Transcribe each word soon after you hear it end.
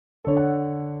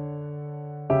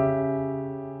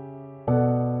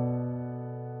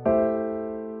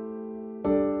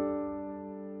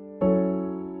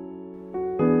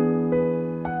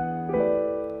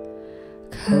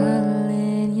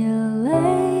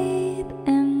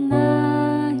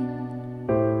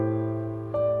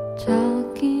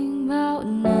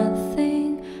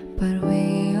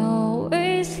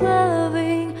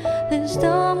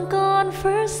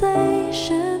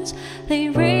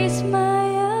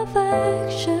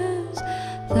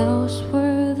Those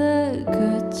were the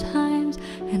good times,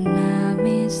 and I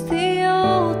miss the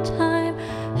old time.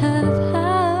 Have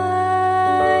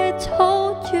I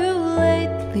told you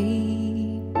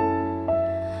lately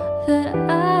that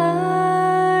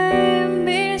I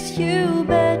miss you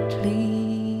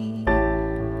badly?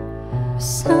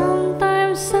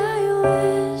 Sometimes I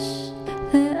wish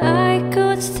that I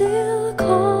could still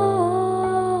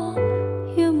call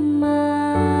you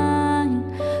mine,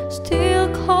 still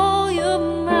call you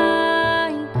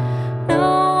mine. Now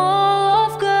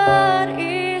all I've got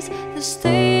is the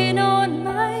stain on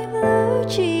my blue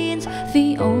jeans.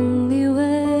 The only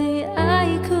way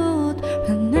I could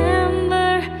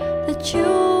remember that you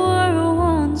were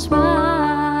once mine.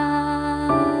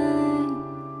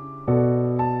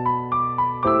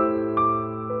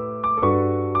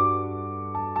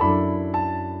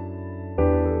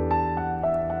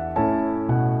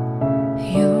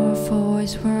 Your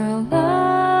voice were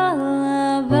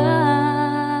lullabies.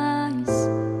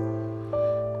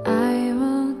 I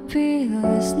would be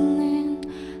listening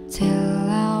till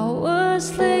I was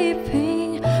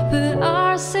sleeping, but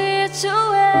our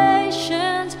situations,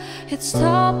 it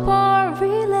stopped our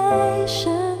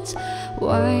relations.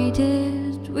 Why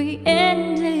did we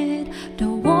end it?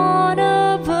 Don't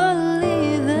wanna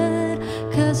believe it,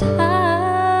 'cause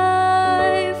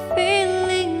I'm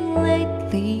feeling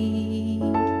lately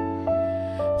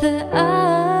that I